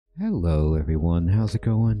Hello everyone, how's it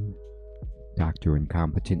going? Dr.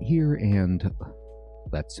 Incompetent here, and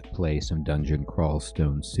let's play some Dungeon Crawl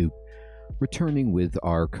Stone Soup, returning with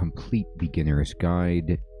our complete beginner's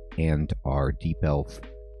guide and our Deep Elf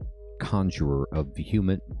Conjurer of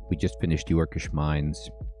Vehement. We just finished the Orcish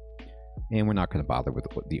Mines, and we're not going to bother with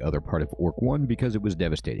the other part of Orc 1 because it was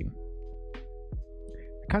devastating.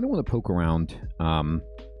 I kind of want to poke around on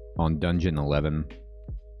Dungeon 11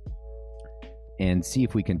 and see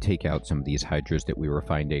if we can take out some of these hydras that we were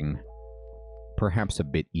finding perhaps a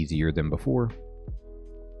bit easier than before.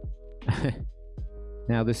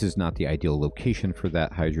 Now, this is not the ideal location for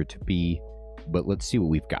that hydra to be, but let's see what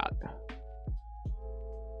we've got.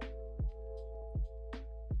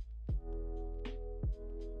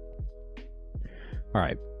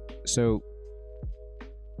 Alright, so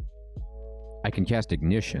I can cast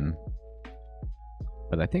Ignition,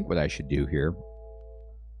 but I think what I should do here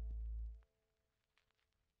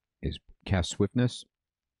is cast Swiftness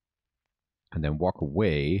and then walk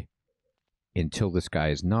away until this guy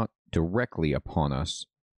is not directly upon us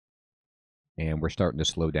and we're starting to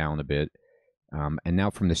slow down a bit. And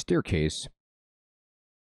now from the staircase,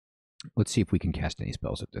 let's see if we can cast any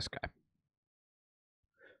spells at this guy.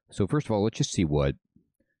 So first of all, let's just see what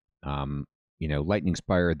Lightning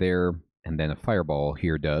Spire there and then a Fireball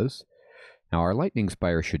here does. Now our Lightning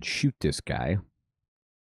Spire should shoot this guy,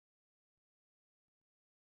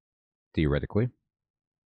 theoretically.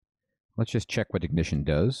 Let's just check what Ignition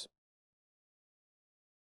does.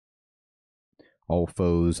 All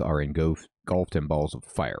foes are engulfed in balls of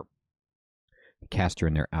fire. The caster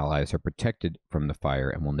and their allies are protected from the fire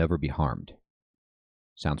and will never be harmed.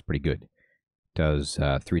 Sounds pretty good. Does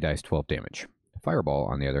 3 dice 12 damage. The Fireball,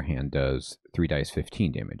 on the other hand, does 3 dice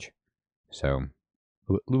 15 damage. So,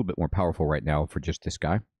 a little bit more powerful right now for just this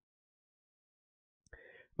guy.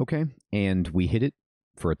 Okay, and we hit it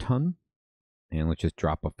for a ton. And let's just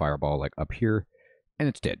drop a Fireball like up here, and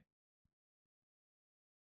it's dead.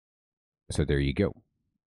 So there you go.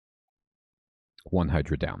 1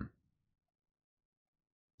 Hydra down.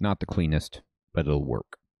 Not the cleanest, but it'll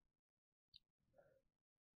work.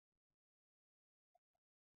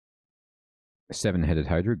 A 7-headed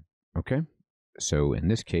Hydra. Okay. So in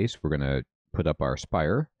this case, we're going to put up our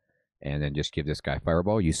Spire, and then just give this guy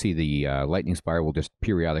Fireball. You see the Lightning Spire will just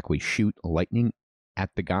periodically shoot lightning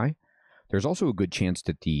at the guy. There's also a good chance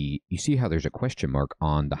that you see how there's a question mark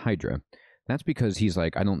on the Hydra. That's because he's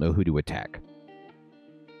like, I don't know who to attack.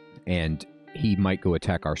 And he might go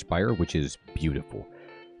attack our Spire, which is beautiful.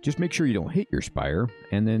 Just make sure you don't hit your Spire,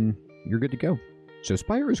 and then you're good to go. So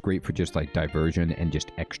Spire is great for just like diversion and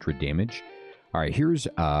just extra damage. All right, here's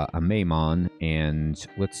a Maimon, and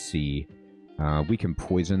let's see. We can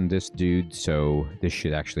poison this dude, so this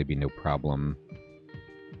should actually be no problem.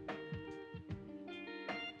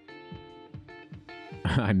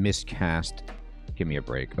 I miscast. Give me a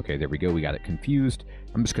break. Okay, there we go. We got it confused.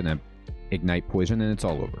 I'm just going to ignite poison, and it's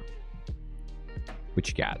all over. What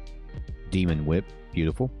you got? Demon Whip.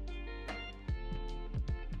 Beautiful.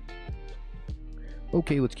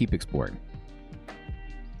 Okay, let's keep exploring.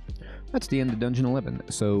 That's the end of Dungeon 11.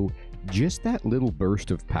 So, just that little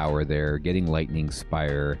burst of power there, getting Lightning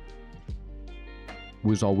Spire,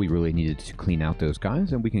 was all we really needed to clean out those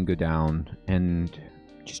guys, and we can go down and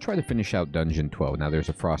just try to finish out Dungeon 12. Now, there's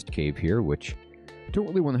a Frost Cave here, which I don't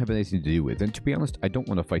really want to have anything to do with. And to be honest, I don't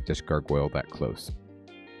want to fight this gargoyle that close.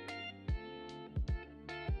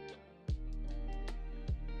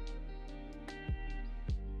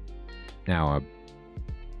 Now,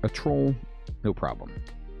 a troll, no problem.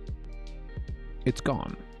 It's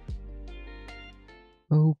gone.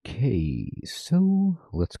 Okay, so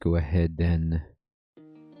let's go ahead then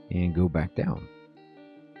and go back down.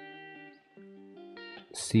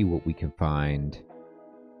 See what we can find.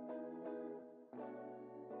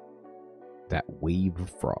 That wave of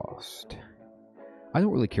frost. I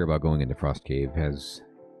don't really care about going into Frost Cave, as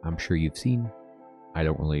I'm sure you've seen. I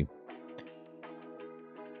don't really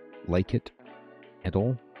like it at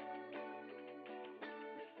all.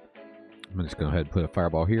 I'm just going to go ahead and put a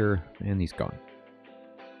Fireball here, and he's gone.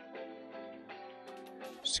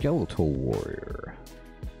 Skeletal Warrior.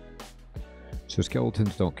 So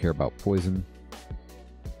skeletons don't care about poison,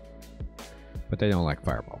 but they don't like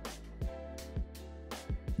Fireball.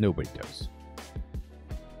 Nobody does.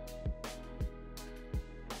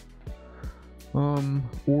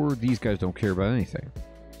 Or these guys don't care about anything.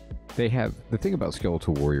 They have... The thing about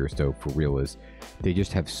Skeletal Warriors, though, for real, is they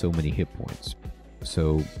just have so many hit points.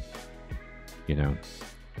 So,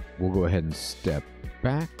 we'll go ahead and step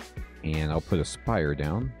back, and I'll put a Spire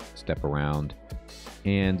down, step around,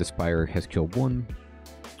 and the Spire has killed one.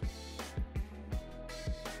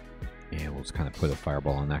 We'll just kind of put a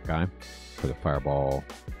fireball on that guy. Put a fireball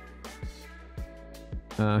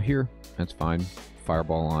here. That's fine.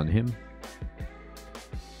 Fireball on him.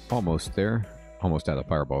 Almost there. Almost out of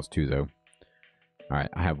fireballs too, though. Alright,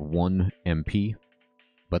 I have 1 MP,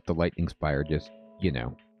 but the Lightning Spire just, you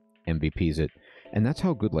know, MVPs it. And that's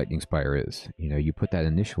how good Lightning Spire is. You know, you put that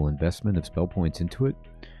initial investment of spell points into it,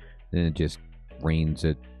 then it just rains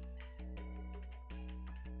it.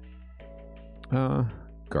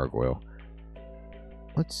 Gargoyle.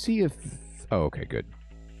 Let's see if... Oh, okay, good.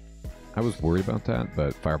 I was worried about that,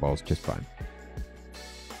 but Fireball's just fine.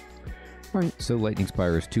 Alright, so Lightning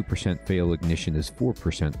Spire is 2% fail, Ignition is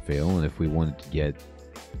 4% fail, and if we wanted to get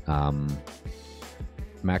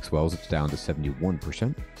Maxwell's, it's down to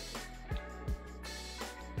 71%.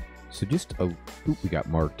 So just a... Oop, we got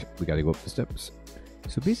marked. We gotta go up the steps.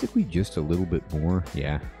 So basically just a little bit more.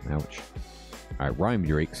 Yeah, ouch. Alright, Rhyme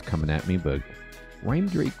Drake's coming at me, but Rhyme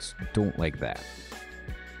Drakes don't like that.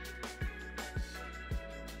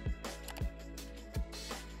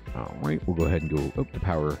 Alright, we'll go ahead and go... Oh, the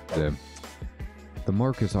power... The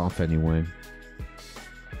mark is off anyway.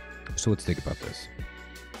 So let's think about this.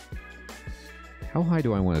 How high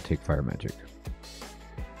do I want to take Fire Magic?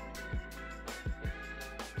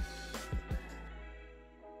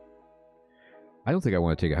 I don't think I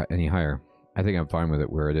want to take it any higher. I think I'm fine with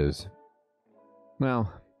it where it is.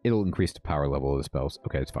 Well, it'll increase the power level of the spells.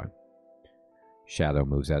 Okay, it's fine. Shadow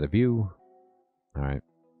moves out of view. Alright.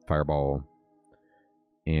 Fireball.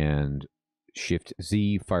 And Shift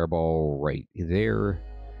Z, Fireball right there.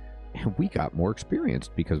 And we got more experience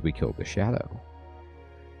because we killed the Shadow.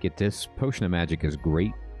 Get this. Potion of Magic is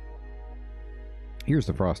great. Here's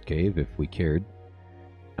the Frost Cave if we cared.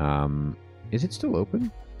 Is it still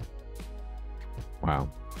open?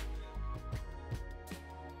 Wow.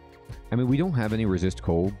 I mean, we don't have any resist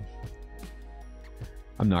cold.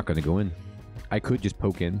 I'm not going to go in. I could just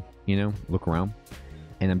poke in, you know, look around.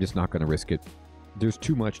 And I'm just not going to risk it. There's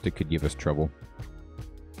too much that could give us trouble.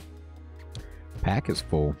 Pack is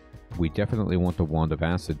full. We definitely want the Wand of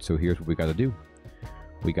Acid, so here's what we got to do.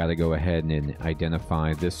 We got to go ahead and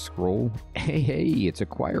identify this scroll. Hey, it's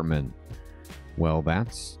Acquirement. Well,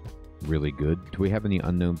 that's really good. Do we have any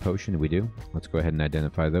unknown potion? We do. Let's go ahead and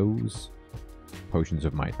identify those. Potions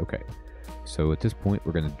of Might. Okay. So at this point,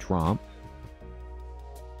 we're going to drop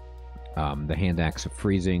the Hand Axe of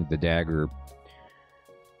Freezing, the Dagger.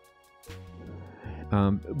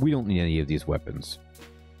 We don't need any of these weapons.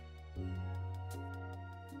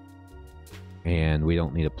 And we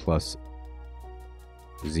don't need a +0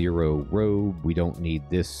 robe. We don't need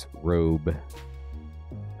this robe.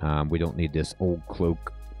 We don't need this old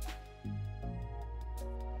cloak.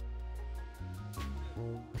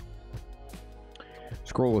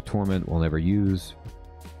 Scroll of Torment we'll never use.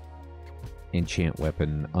 Enchant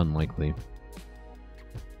Weapon, unlikely.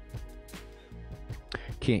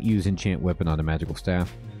 Can't use Enchant Weapon on a magical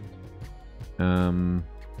staff. You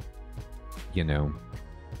know.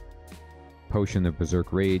 Potion of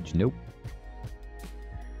Berserk Rage, nope.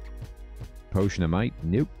 Potion of Might,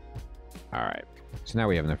 nope. Alright, so now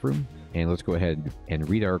we have enough room, and let's go ahead and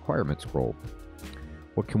read our requirement scroll.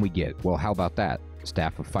 What can we get? Well, how about that?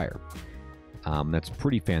 Staff of Fire. That's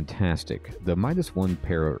pretty fantastic. The -1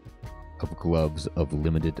 pair of gloves of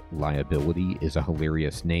limited liability is a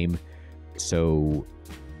hilarious name. So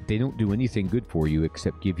they don't do anything good for you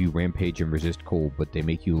except give you Rampage and Resist Cold, but they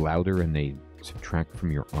make you louder and they subtract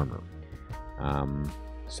from your armor.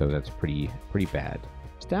 So that's pretty bad.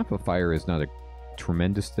 Staff of Fire is not a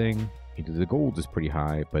tremendous thing. The gold is pretty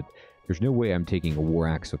high, but there's no way I'm taking a War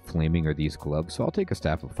Axe of Flaming or these gloves, so I'll take a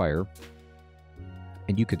Staff of Fire.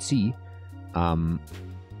 And you could see,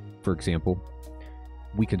 for example,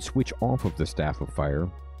 we can switch off of the Staff of Fire,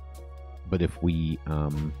 but if we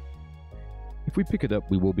pick it up,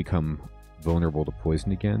 we will become vulnerable to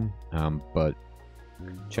poison again. But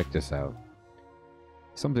check this out.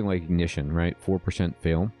 Something like Ignition, right? 4%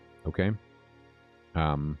 fail, okay?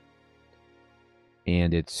 And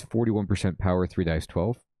it's 41% power, 3 dice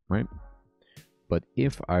 12, right? But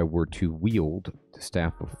if I were to wield the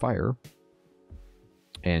Staff of Fire,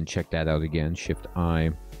 and check that out again, Shift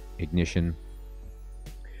I, Ignition,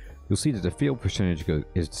 you'll see that the fail percentage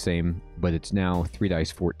is the same, but it's now 3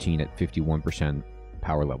 dice 14 at 51%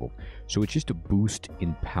 power level. So it's just a boost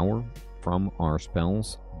in power from our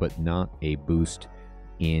spells, but not a boost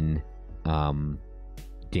in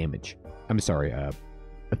damage. I'm sorry,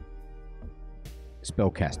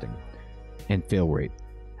 spell casting and fail rate.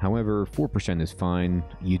 However, 4% is fine.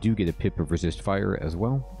 You do get a pip of Resist Fire as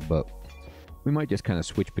well, but we might just kind of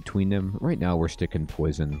switch between them. Right now we're sticking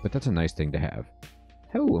Poison, but that's a nice thing to have.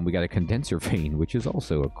 Oh, and we got a Condenser Vein, which is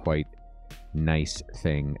also a quite nice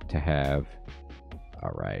thing to have.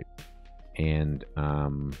 All right. And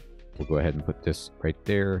we'll go ahead and put this right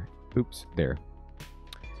there. Oops, there.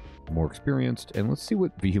 More experienced. And let's see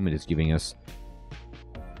what Vehement is giving us.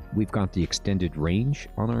 We've got the extended range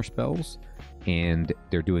on our spells, and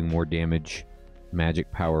they're doing more damage,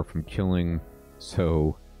 magic power from killing,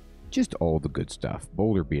 so just all the good stuff.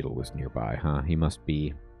 Boulder Beetle is nearby, huh? He must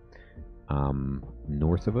be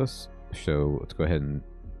north of us, so let's go ahead and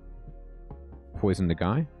poison the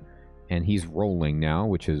guy. And he's rolling now,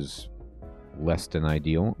 which is less than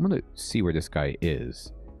ideal. I'm going to see where this guy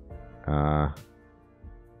is.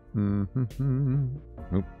 Oop,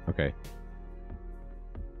 okay.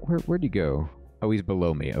 Where'd he go? Oh, he's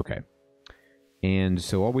below me. Okay. And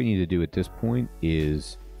so all we need to do at this point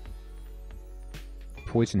is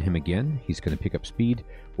poison him again. He's going to pick up speed.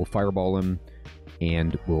 We'll fireball him,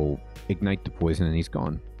 and we'll ignite the poison, and he's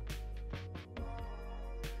gone.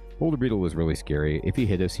 Boulder Beetle was really scary. If he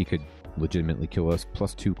hit us, he could legitimately kill us.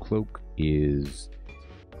 +2 cloak is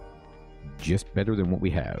just better than what we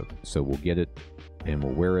have. So we'll get it, and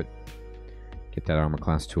we'll wear it. Get that armor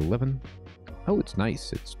class to 11. Oh, it's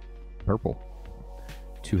nice. It's purple.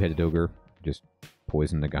 Two-headed ogre. Just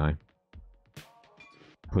poison the guy.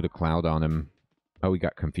 Put a cloud on him. Oh, he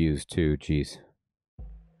got confused too. Jeez.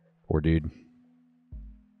 Poor dude.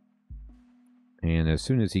 And as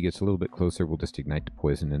soon as he gets a little bit closer, we'll just ignite the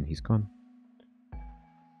poison and he's gone.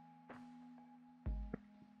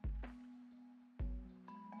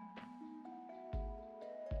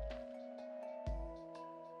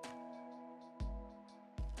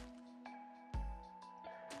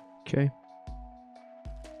 Okay.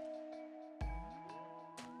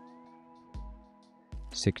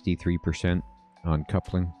 %63% on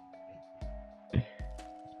coupling. It's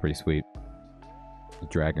pretty sweet. The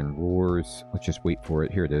dragon roars. Let's just wait for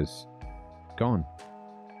it. Here it is. Gone.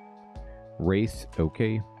 Wraith,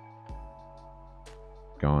 okay.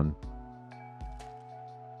 Gone.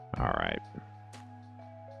 Alright.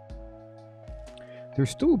 There's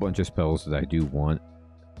still a bunch of spells that I do want.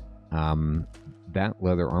 That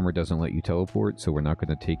leather armor doesn't let you teleport, so we're not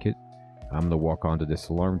going to take it. I'm going to walk onto this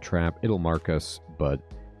alarm trap. It'll mark us, but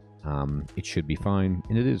it should be fine,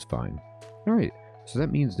 and it is fine. Alright, so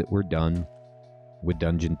that means that we're done with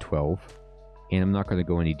Dungeon 12, and I'm not going to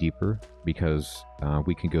go any deeper because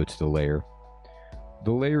we can go to the lair.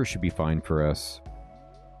 The lair should be fine for us,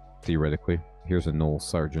 theoretically. Here's a Knoll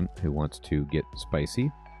Sergeant who wants to get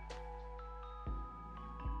spicy.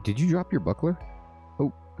 Did you drop your buckler?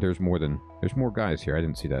 Oh, there's more guys here. I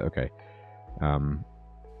didn't see that. Okay.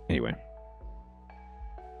 Anyway.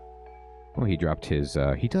 Oh, he dropped his,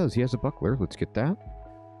 he does. He has a buckler. Let's get that.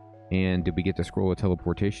 And did we get the scroll of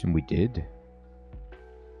teleportation? We did.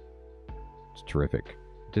 It's terrific.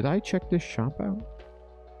 Did I check this shop out?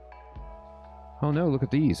 Oh no, look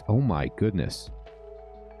at these. Oh my goodness.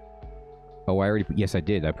 Oh, yes, I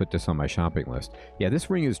did. I put this on my shopping list. Yeah, this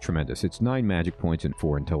ring is tremendous. It's 9 magic points and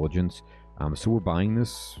 4 intelligence. So we're buying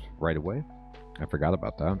this right away. I forgot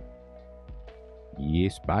about that.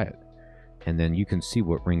 Yes, buy it. And then you can see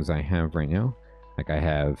what rings I have right now. Like I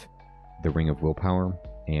have the Ring of Willpower,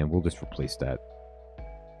 and we'll just replace that.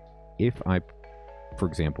 If I, for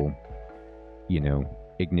example,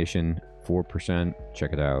 Ignition 4%,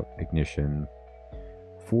 check it out. Ignition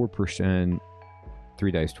 4%,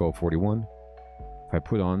 3 dice 12, 41. If I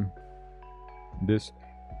put on this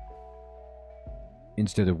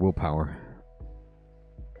instead of Willpower,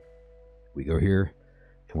 we go here,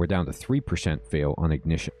 and we're down to 3% fail on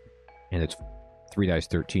Ignition. And it's 3 dice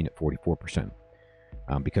 13 at 44%.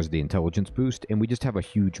 Because of the intelligence boost, and we just have a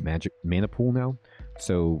huge magic mana pool now.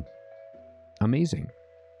 So, amazing.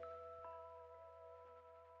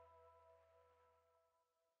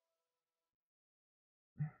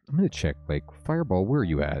 I'm gonna check, like, Fireball, where are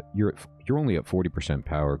you at? You're only at 40%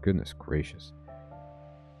 power. Goodness gracious.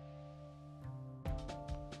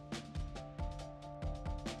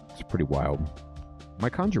 It's pretty wild. My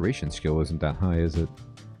conjuration skill isn't that high, is it?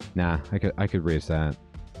 Nah, I could raise that.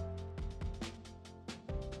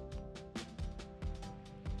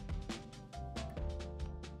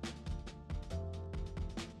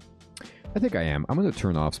 I think I am. I'm going to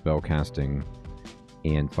turn off spellcasting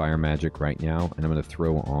and fire magic right now, and I'm going to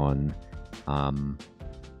throw on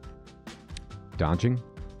dodging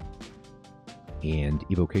and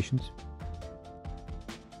evocations.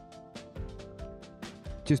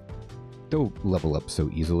 Just they'll level up so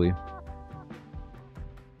easily.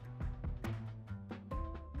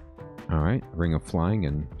 Alright, Ring of Flying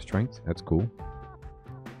and Strength. That's cool.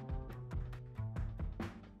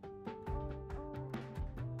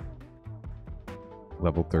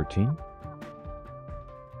 Level 13.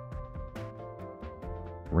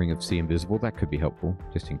 Ring of Sea Invisible, that could be helpful,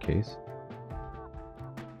 just in case.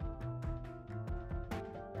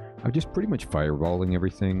 I'm just pretty much fireballing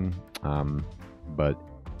everything, but,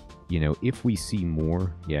 you know, if we see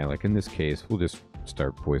more, yeah, like in this case, we'll just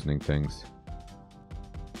start poisoning things.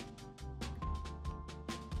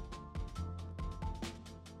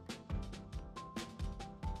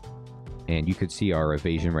 And you could see our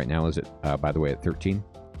evasion right now is at, by the way, at 13.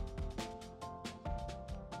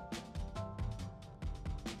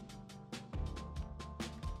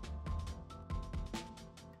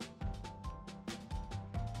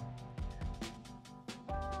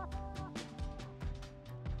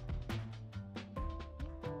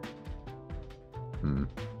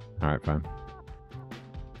 Alright, fine.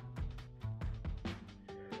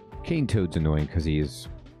 Cane Toad's annoying because he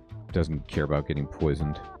doesn't care about getting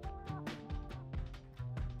poisoned.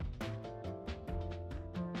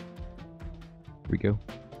 Here we go.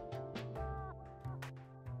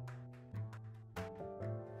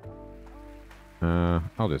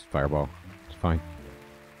 I'll just fireball. It's fine.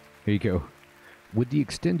 Here you go. With the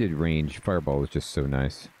extended range, fireball is just so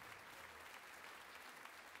nice.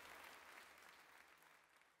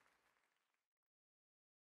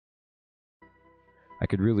 I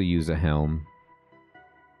could really use a helm.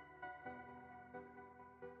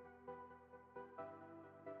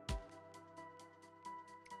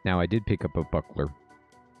 Now, I did pick up a buckler.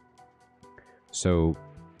 So,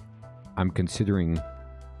 I'm considering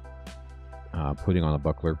putting on a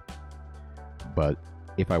buckler. But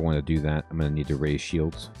if I want to do that, I'm going to need to raise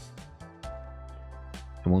shields.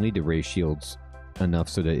 And we'll need to raise shields enough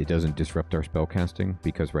so that it doesn't disrupt our spellcasting,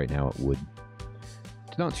 because right now it would.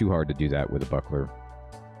 It's not too hard to do that with a buckler.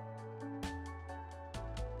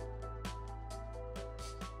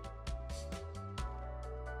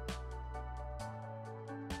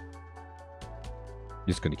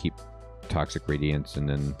 Just going to keep Toxic Radiance, and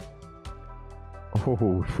then...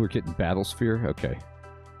 Oh, we're getting Battle Sphere? Okay.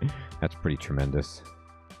 That's pretty tremendous.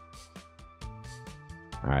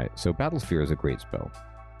 Alright, so Battle Sphere is a great spell.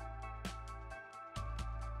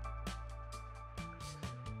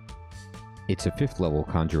 It's a 5th level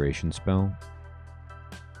conjuration spell,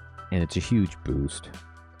 and it's a huge boost.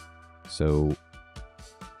 So,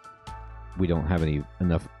 we don't have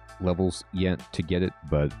enough levels yet to get it,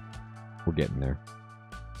 but we're getting there.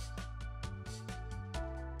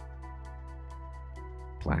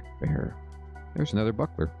 Black Bear. There's another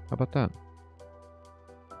buckler. How about that?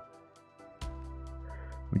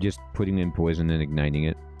 We're just putting in poison and igniting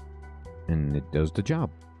it, and it does the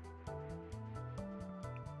job.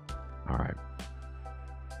 Alright.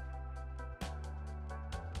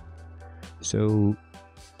 So,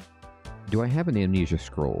 do I have an amnesia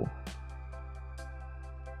scroll?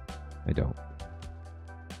 I don't.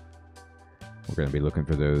 We're going to be looking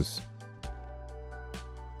for those.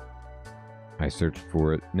 I searched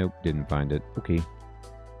for it. Nope, didn't find it. Okay.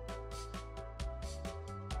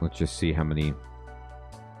 Let's just see how many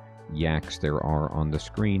yaks there are on the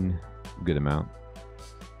screen. Good amount.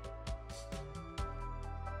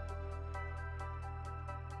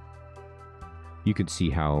 You can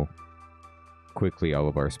see how quickly all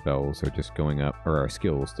of our spells are just going up, or our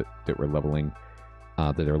skills that we're leveling,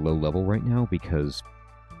 that are low level right now, because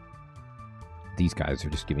these guys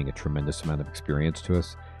are just giving a tremendous amount of experience to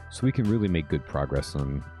us. So we can really make good progress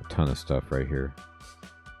on a ton of stuff right here.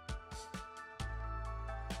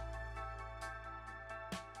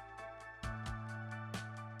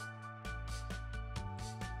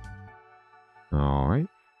 Alright.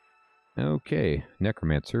 Okay,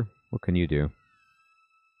 Necromancer, what can you do?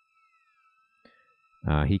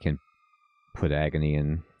 He can put agony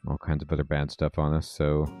and all kinds of other bad stuff on us,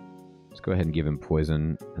 so let's go ahead and give him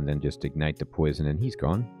poison, and then just ignite the poison, and he's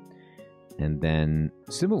gone. And then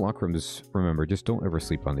simulacrums, remember, just don't ever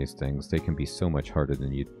sleep on these things. They can be so much harder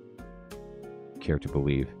than you'd care to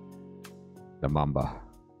believe. The Mamba.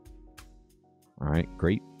 Alright,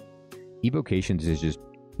 great. Evocations is just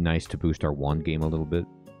nice to boost our wand game a little bit.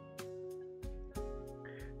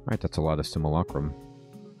 Alright, that's a lot of simulacrum.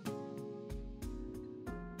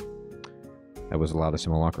 That was a lot of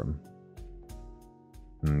simulacrum.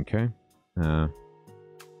 Okay. Go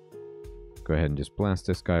ahead and just blast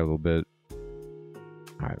this guy a little bit.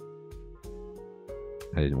 Alright.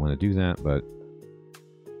 I didn't want to do that, but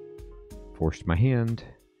forced my hand.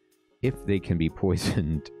 If they can be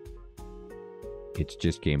poisoned, it's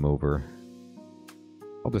just game over.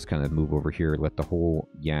 I'll just kind of move over here, let the whole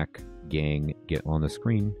yak gang get on the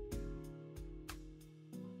screen.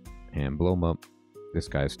 And blow them up. This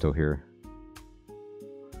guy's still here.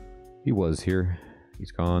 He was here.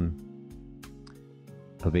 He's gone.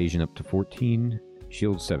 Evasion up to 14.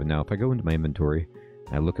 Shield 7. Now, if I go into my inventory,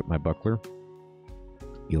 I look at my buckler,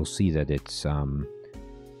 you'll see that it's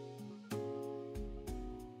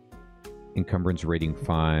encumbrance rating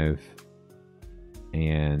 5,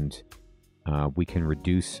 and we can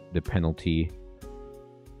reduce the penalty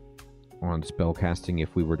on spellcasting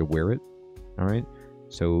if we were to wear it. Alright,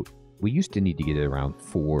 so we used to need to get it around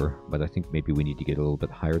 4, but I think maybe we need to get a little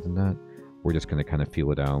bit higher than that. We're just going to kind of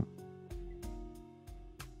feel it out.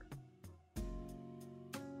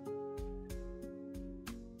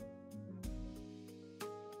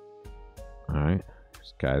 Alright,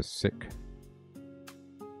 this guy's sick.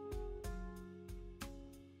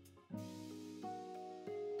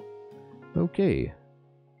 Okay.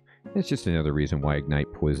 It's just another reason why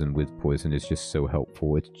Ignite Poison with Poison is just so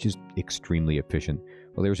helpful. It's just extremely efficient.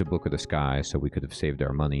 Well, there's a Book of the Sky, so we could have saved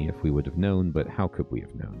our money if we would have known, but how could we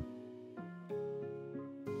have known?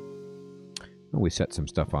 Well, we set some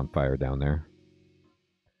stuff on fire down there.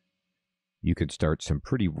 You could start some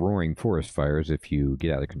pretty roaring forest fires if you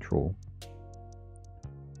get out of control.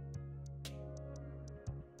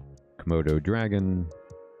 Komodo Dragon.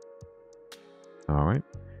 Alright.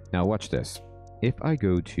 Now watch this. If I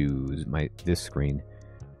go to this screen,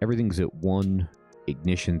 everything's at 1,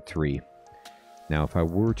 ignition 3. Now if I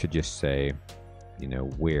were to just say, you know,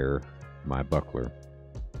 wear my buckler,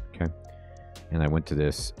 okay, and I went to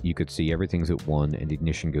this, you could see everything's at 1 and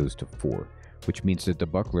ignition goes to 4, which means that the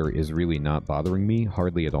buckler is really not bothering me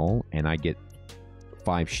hardly at all, and I get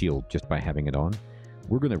 5 shield just by having it on.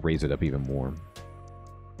 We're going to raise it up even more.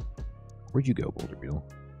 Where'd you go, Boulder Beetle?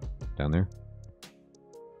 Down there?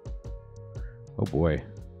 Oh boy.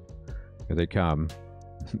 Here they come.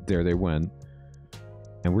 There they went.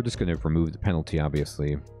 And we're just going to remove the penalty,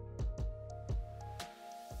 obviously.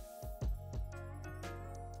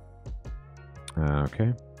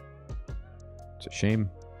 Okay. It's a shame.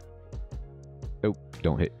 Oh,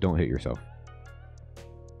 don't hit yourself.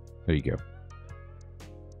 There you go.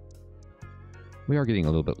 We are getting a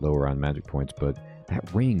little bit lower on magic points, but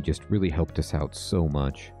that ring just really helped us out so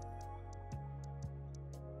much.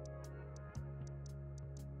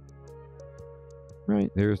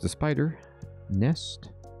 Right, there's the spider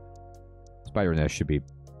nest. Spider nest should be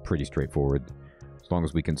pretty straightforward. As long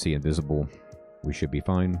as we can see invisible, we should be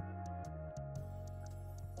fine.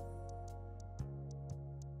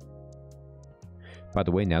 By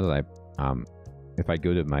the way, now that if I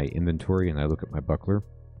go to my inventory and I look at my buckler,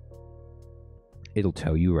 it'll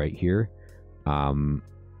tell you right here.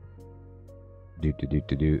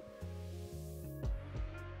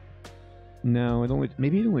 No,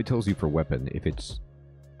 maybe it only tells you for weapon if it's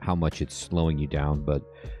how much it's slowing you down, but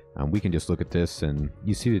we can just look at this and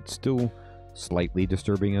you see it's still slightly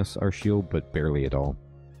disturbing us, our shield, but barely at all.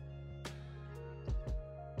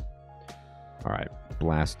 Alright,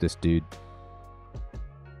 blast this dude.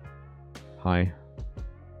 Hi.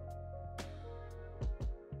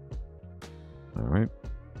 Alright.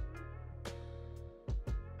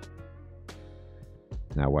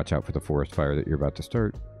 Now watch out for the forest fire that you're about to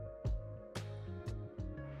start.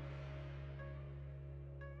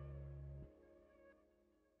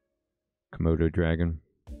 Komodo Dragon.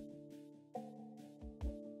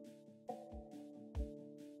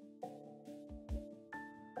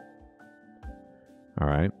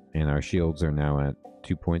 Alright, and our shields are now at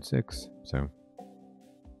 2.6, so...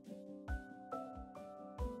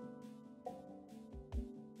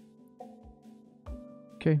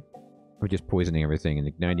 Okay, we're just poisoning everything and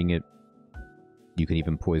igniting it. You can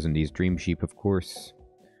even poison these dream sheep, of course.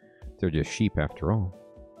 They're just sheep after all.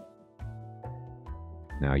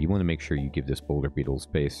 Now, you want to make sure you give this boulder beetle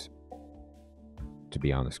space to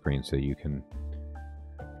be on the screen so you can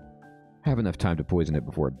have enough time to poison it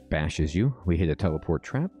before it bashes you. We hit a teleport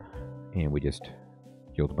trap, and we just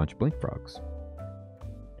killed a bunch of blink frogs.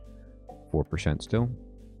 4% still.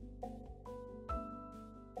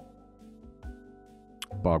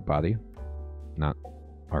 Bog body. Not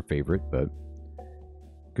our favorite, but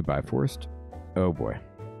goodbye, forest. Oh boy.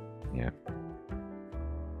 Yeah.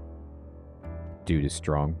 Dude is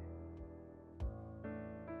strong.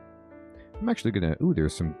 I'm actually gonna... Ooh,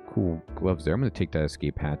 there's some cool gloves there. I'm gonna take that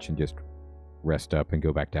escape hatch and just rest up and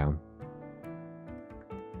go back down.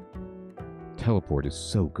 Teleport is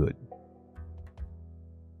so good.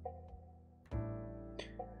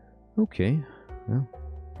 Okay. Well.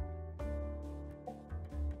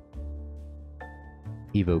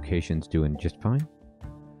 Evocation's doing just fine.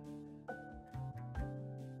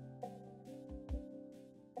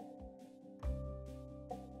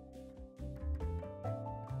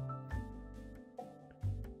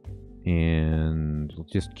 And we'll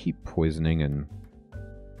just keep poisoning and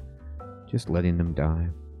just letting them die.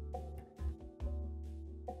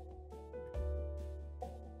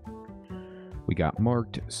 We got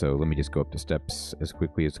marked, so let me just go up the steps as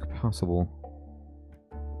quickly as possible.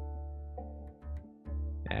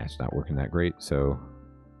 It's not working that great, so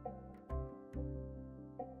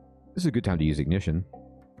this is a good time to use ignition.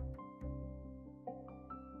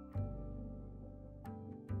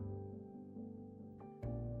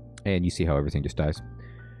 And you see how everything just dies.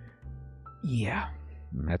 Yeah,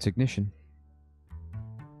 that's ignition.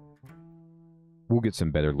 We'll get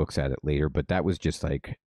some better looks at it later, but that was just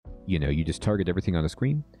like, you know, you just target everything on the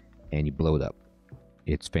screen and you blow it up.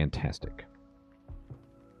 It's fantastic.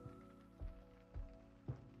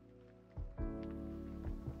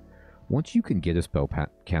 Once you can get a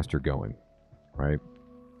Spellcaster going, right,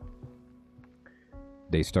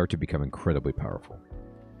 they start to become incredibly powerful.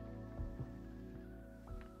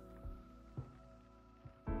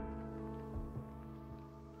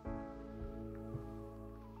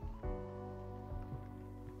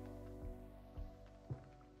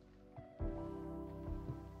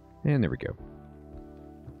 And there we go.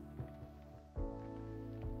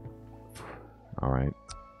 All right.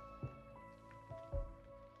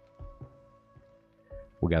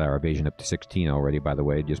 We got our evasion up to 16 already, by the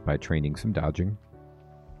way, just by training some dodging.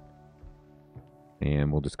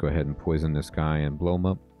 And we'll just go ahead and poison this guy and blow him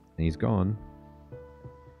up. And he's gone.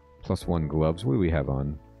 +1 gloves. What do we have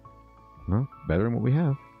on? Well, better than what we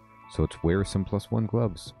have. So let's wear some +1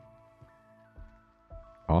 gloves.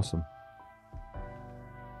 Awesome.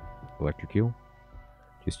 Electric heal.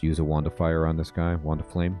 Just use a wand of fire on this guy. Wand of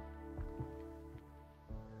flame.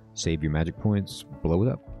 Save your magic points. Blow it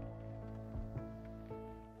up.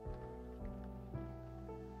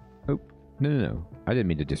 Oh, no. I didn't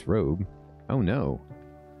mean to disrobe. Oh, no.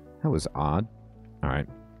 That was odd. Alright.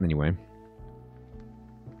 Anyway.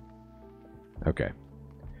 Okay.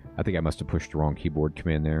 I think I must have pushed the wrong keyboard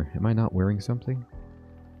command there. Am I not wearing something?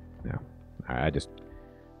 No. I just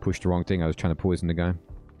pushed the wrong thing. I was trying to poison the guy.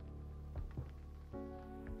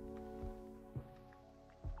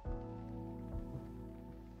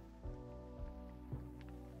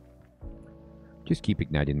 Just keep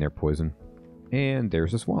igniting their poison. And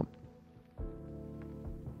there's a swamp.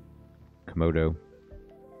 Komodo.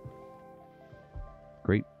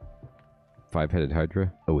 Great. 5-headed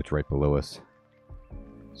Hydra. Oh, it's right below us.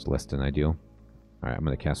 It's less than ideal. Alright, I'm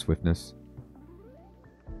going to cast Swiftness.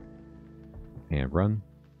 And run.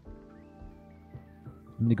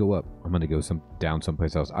 I'm going to go up. I'm going to go down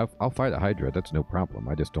someplace else. I'll fight a Hydra. That's no problem.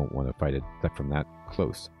 I just don't want to fight it from that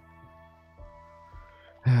close.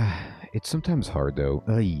 It's sometimes hard, though.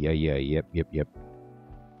 Yep.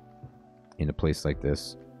 In a place like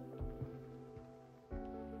this.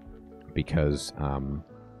 Because,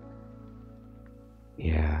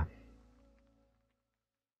 yeah.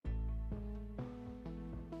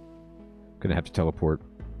 Gonna have to teleport.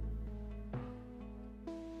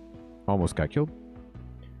 Almost got killed.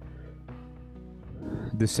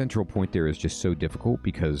 The central point there is just so difficult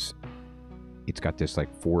because it's got this,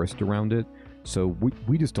 like, forest around it. So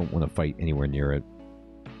we just don't want to fight anywhere near it.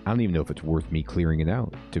 I don't even know if it's worth me clearing it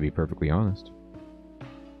out, to be perfectly honest.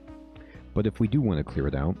 But if we do want to clear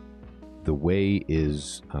it out, the way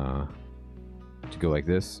is to go like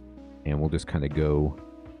this, and we'll just kind of go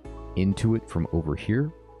into it from over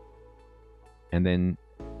here. And then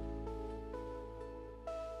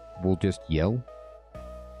we'll just yell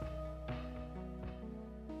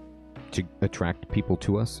to attract people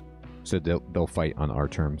to us, so they'll fight on our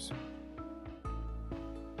terms.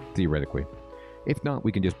 Theoretically. If not,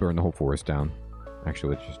 we can just burn the whole forest down.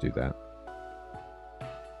 Actually, let's just do that.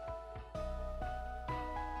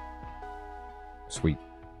 Sweet.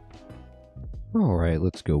 Alright,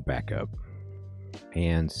 let's go back up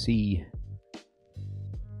and see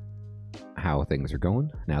how things are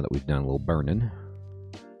going now that we've done a little burning.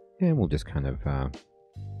 And we'll just kind of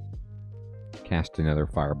cast another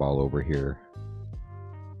fireball over here.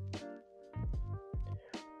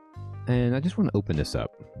 And I just want to open this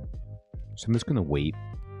up. So I'm just going to wait.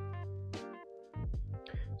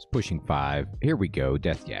 It's pushing 5. Here we go.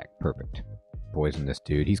 Death Yak. Perfect. Poison this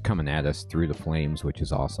dude. He's coming at us through the flames, which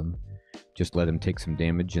is awesome. Just let him take some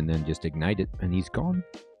damage and then just ignite it, and he's gone.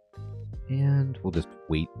 And we'll just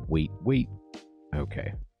wait.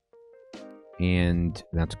 Okay. And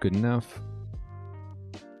that's good enough.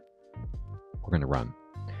 We're going to run.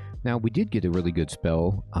 Now, we did get a really good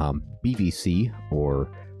spell. BVC, or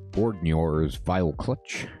Borgnior's Vile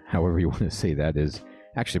Clutch, however you want to say that, is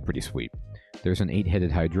actually pretty sweet. There's an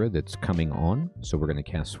 8-headed Hydra that's coming on, so we're going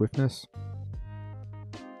to cast Swiftness.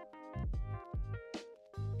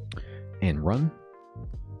 And run.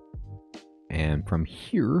 And from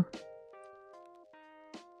here,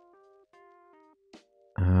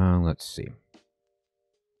 let's see.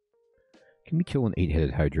 Can we kill an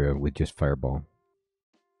 8-headed Hydra with just Fireball?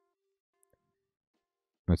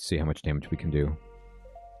 Let's see how much damage we can do.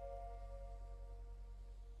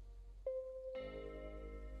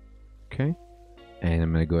 Okay. And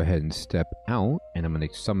I'm going to go ahead and step out, and I'm going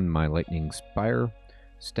to summon my Lightning Spire,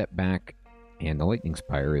 step back, and the Lightning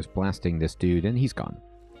Spire is blasting this dude, and he's gone.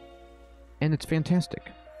 And it's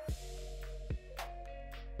fantastic.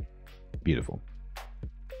 Beautiful.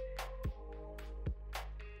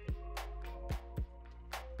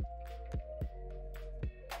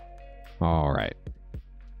 All right.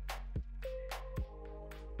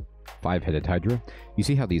 5-headed Hydra. You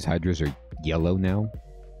see how these Hydras are yellow now?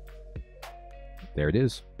 There it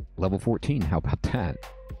is. Level 14. How about that?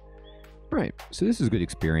 Right. So this is a good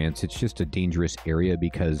experience. It's just a dangerous area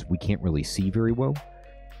because we can't really see very well.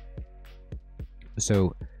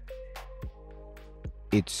 So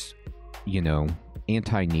it's, you know,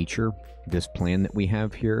 anti-nature, this plan that we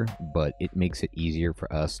have here, but it makes it easier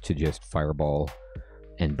for us to just fireball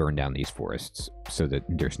and burn down these forests so that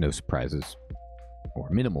there's no surprises or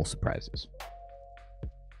minimal surprises.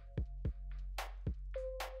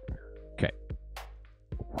 Okay.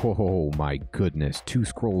 Oh my goodness, 2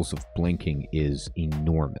 scrolls of blinking is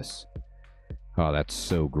enormous. Oh, that's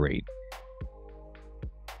so great.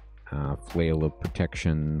 Flail of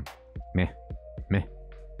protection. Meh. Meh.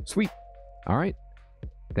 Sweet. Alright.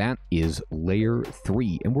 That is layer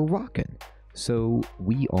 3, and we're rocking. So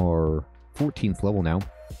we are 14th level now.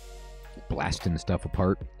 Blasting stuff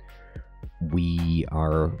apart. We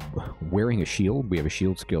are wearing a shield. We have a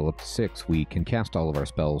shield skill up to 6. We can cast all of our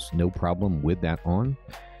spells, no problem with that on.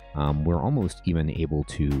 We're almost even able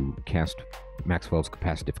to cast Maxwell's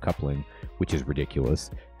Capacitive Coupling, which is ridiculous.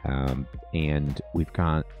 And we've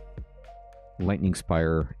got Lightning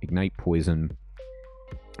Spire, Ignite Poison,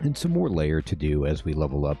 and some more layer to do as we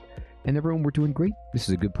level up. And everyone, we're doing great. This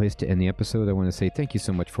is a good place to end the episode. I want to say thank you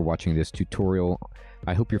so much for watching this tutorial.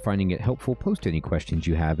 I hope you're finding it helpful. Post any questions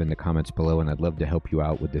you have in the comments below, and I'd love to help you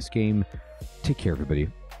out with this game. Take care, everybody.